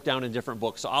they're broke down in different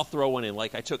books. So I'll throw one in.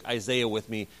 Like I took Isaiah with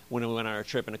me when we went on our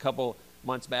trip, and a couple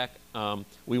months back,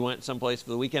 we went someplace for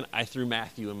the weekend. I threw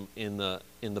Matthew in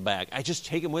the bag. I just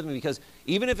take him with me because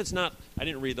even if it's not, I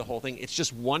didn't read the whole thing. It's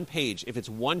just one page. If it's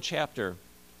one chapter,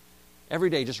 every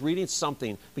day, just reading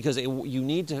something, because you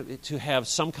need to have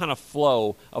some kind of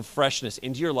flow of freshness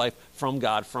into your life from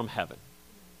God, from heaven.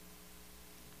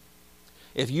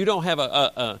 If you don't have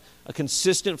a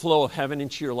consistent flow of heaven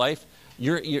into your life,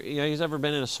 you guys ever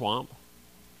been in a swamp?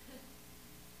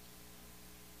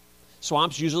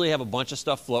 Swamps usually have a bunch of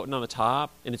stuff floating on the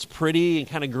top, and it's pretty and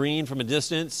kind of green from a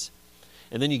distance,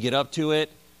 and then you get up to it,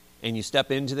 and you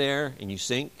step into there, and you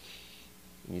sink,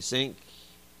 and you sink.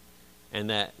 And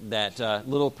that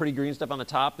little pretty green stuff on the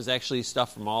top is actually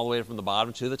stuff from all the way from the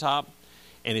bottom to the top.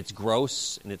 And it's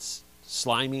gross, and it's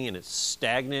slimy, and it's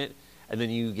stagnant. And then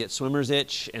you get swimmer's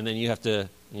itch, and then you have to,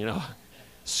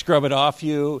 scrub it off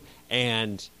you.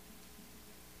 And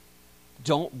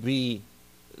don't be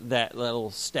that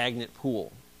little stagnant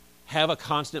pool. Have a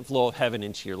constant flow of heaven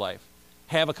into your life.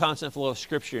 Have a constant flow of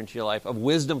Scripture into your life, of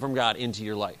wisdom from God into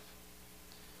your life.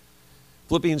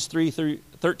 Philippians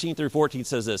 13 through 14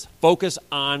 says this: focus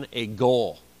on a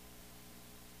goal.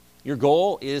 Your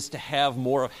goal is to have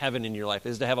more of heaven in your life,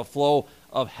 is to have a flow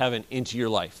of heaven into your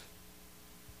life.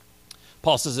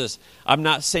 Paul says this: I'm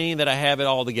not saying that I have it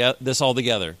all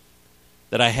together,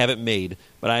 that I have it made,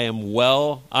 but I am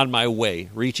well on my way,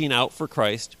 reaching out for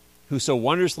Christ, who so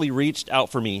wondrously reached out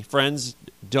for me. Friends,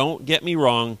 don't get me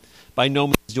wrong. By no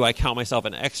means do I count myself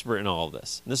an expert in all of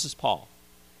this. And this is Paul.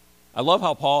 I love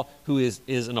how Paul, who is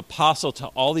an apostle to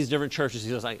all these different churches, he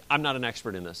says, I'm not an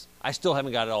expert in this. I still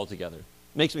haven't got it all together.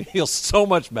 Makes me feel so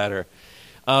much better.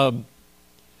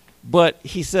 But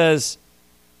he says,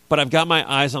 but I've got my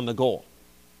eyes on the goal,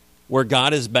 where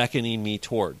God is beckoning me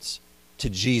towards, to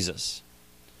Jesus.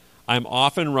 I'm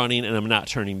off and running, and I'm not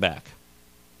turning back.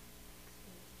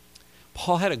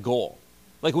 Paul had a goal.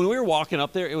 Like when we were walking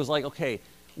up there, it was like, okay,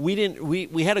 we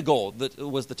had a goal that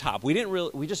was the top. We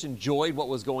just enjoyed what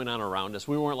was going on around us.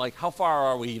 We weren't like, how far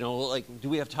are we? Do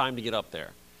we have time to get up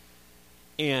there?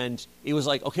 And it was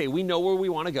like, okay, we know where we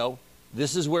want to go.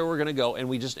 This is where we're going to go. And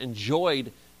we just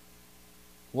enjoyed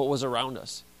what was around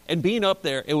us. And being up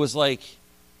there, it was like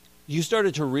you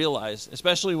started to realize,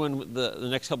 especially when the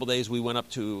next couple of days we went up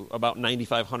to about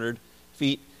 9,500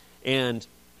 feet, and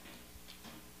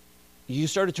you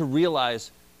started to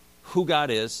realize who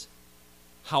God is,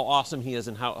 how awesome He is,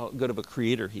 and how good of a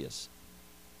creator He is.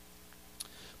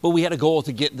 But we had a goal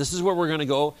to get, this is where we're going to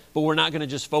go, but we're not going to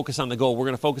just focus on the goal. We're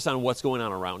going to focus on what's going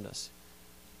on around us.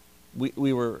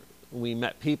 We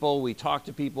met people, we talked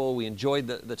to people, we enjoyed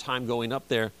the time going up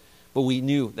there, but we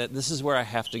knew that this is where I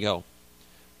have to go.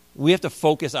 We have to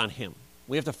focus on Him.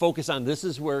 We have to focus on this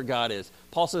is where God is.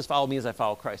 Paul says, follow me as I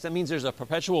follow Christ. That means there's a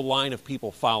perpetual line of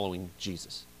people following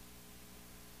Jesus.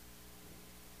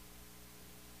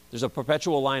 There's a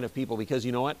perpetual line of people because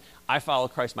you know what? I follow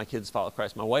Christ, my kids follow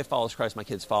Christ. My wife follows Christ, my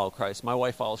kids follow Christ. My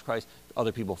wife follows Christ,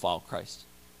 other people follow Christ.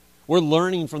 We're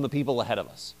learning from the people ahead of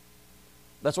us.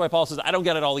 That's why Paul says, I don't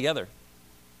get it all together.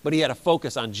 But he had a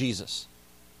focus on Jesus.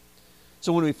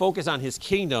 So when we focus on His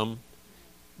kingdom,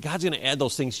 God's going to add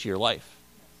those things to your life.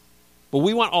 But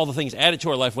we want all the things added to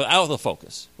our life without the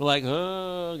focus. We're like,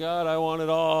 oh, God, I want it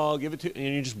all. Give it to you.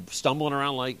 And you're just stumbling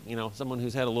around like, someone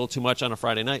who's had a little too much on a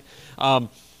Friday night.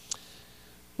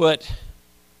 But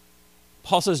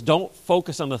Paul says, don't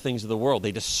focus on the things of the world.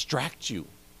 They distract you.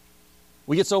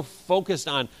 We get so focused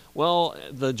on,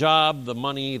 the job, the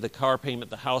money, the car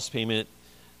payment, the house payment,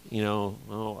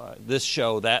 this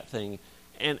show, that thing.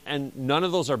 And none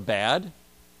of those are bad,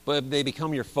 but if they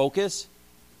become your focus,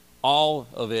 all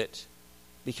of it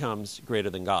becomes greater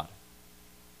than God.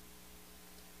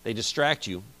 They distract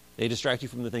you. They distract you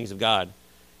from the things of God.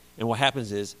 And what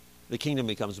happens is the kingdom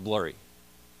becomes blurry.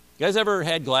 You guys ever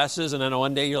had glasses and then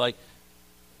one day you're like,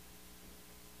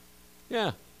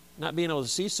 yeah, not being able to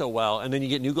see so well, and then you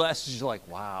get new glasses, you're like,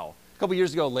 wow. A couple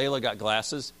years ago, Layla got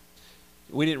glasses.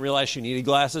 We didn't realize she needed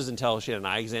glasses until she had an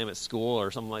eye exam at school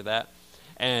or something like that.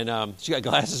 And she got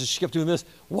glasses, and she kept doing this,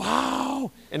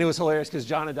 wow. And it was hilarious because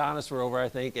John and Adonis were over, I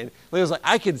think, and Layla was like,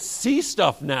 I can see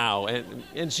stuff now.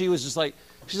 And she was just like,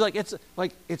 she's like,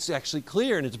 it's actually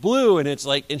clear, and it's blue, and it's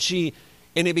like,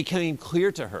 and it became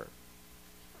clear to her.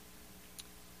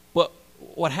 But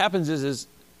what happens is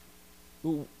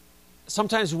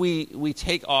sometimes we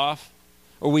take off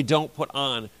or we don't put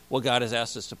on what God has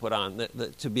asked us to put on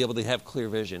to be able to have clear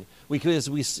vision. Because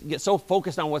we get so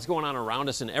focused on what's going on around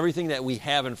us and everything that we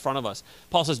have in front of us.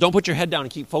 Paul says, don't put your head down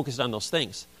and keep focused on those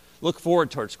things. Look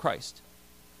forward towards Christ.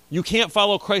 You can't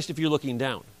follow Christ if you're looking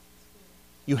down.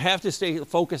 You have to stay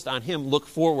focused on him, look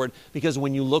forward, because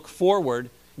when you look forward,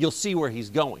 you'll see where he's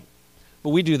going. But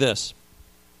we do this.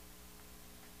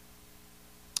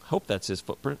 Hope that's his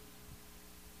footprint.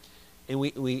 And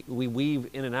we weave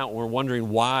in and out, and we're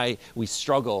wondering why we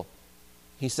struggle.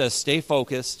 He says, stay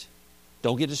focused,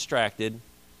 don't get distracted,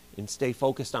 and stay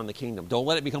focused on the kingdom. Don't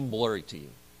let it become blurry to you.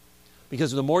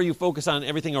 Because the more you focus on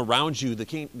everything around you, the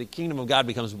kingdom of God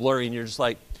becomes blurry, and you're just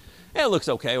like, it looks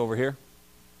okay over here.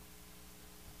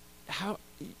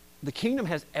 The kingdom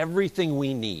has everything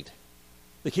we need.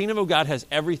 The kingdom of God has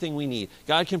everything we need.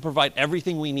 God can provide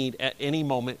everything we need at any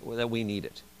moment that we need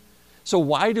it. So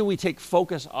why do we take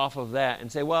focus off of that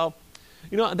and say, well,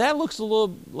 that looks a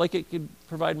little like it could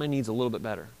provide my needs a little bit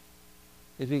better?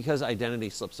 It's because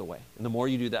identity slips away. And the more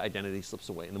you do that, identity slips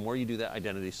away. And the more you do that,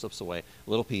 identity slips away,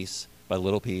 little piece by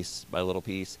little piece by little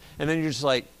piece. And then you're just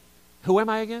like, who am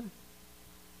I again?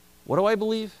 What do I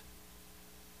believe?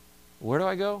 Where do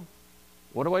I go?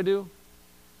 What do I do?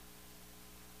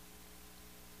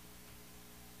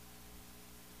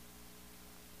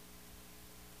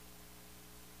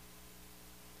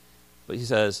 But he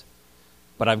says,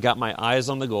 but I've got my eyes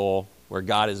on the goal where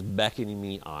God is beckoning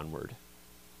me onward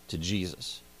to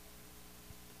Jesus.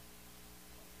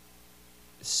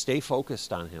 Stay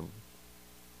focused on him.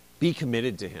 Be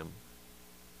committed to him.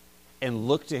 And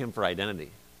look to him for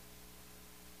identity.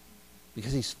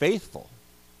 Because he's faithful.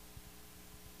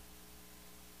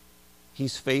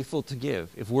 He's faithful to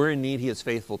give. If we're in need, he is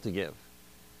faithful to give.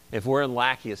 If we're in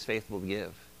lack, he is faithful to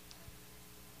give.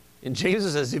 And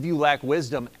James says, if you lack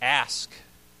wisdom, ask.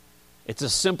 It's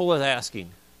as simple as asking.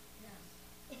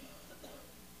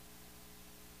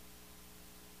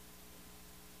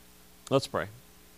 Let's pray.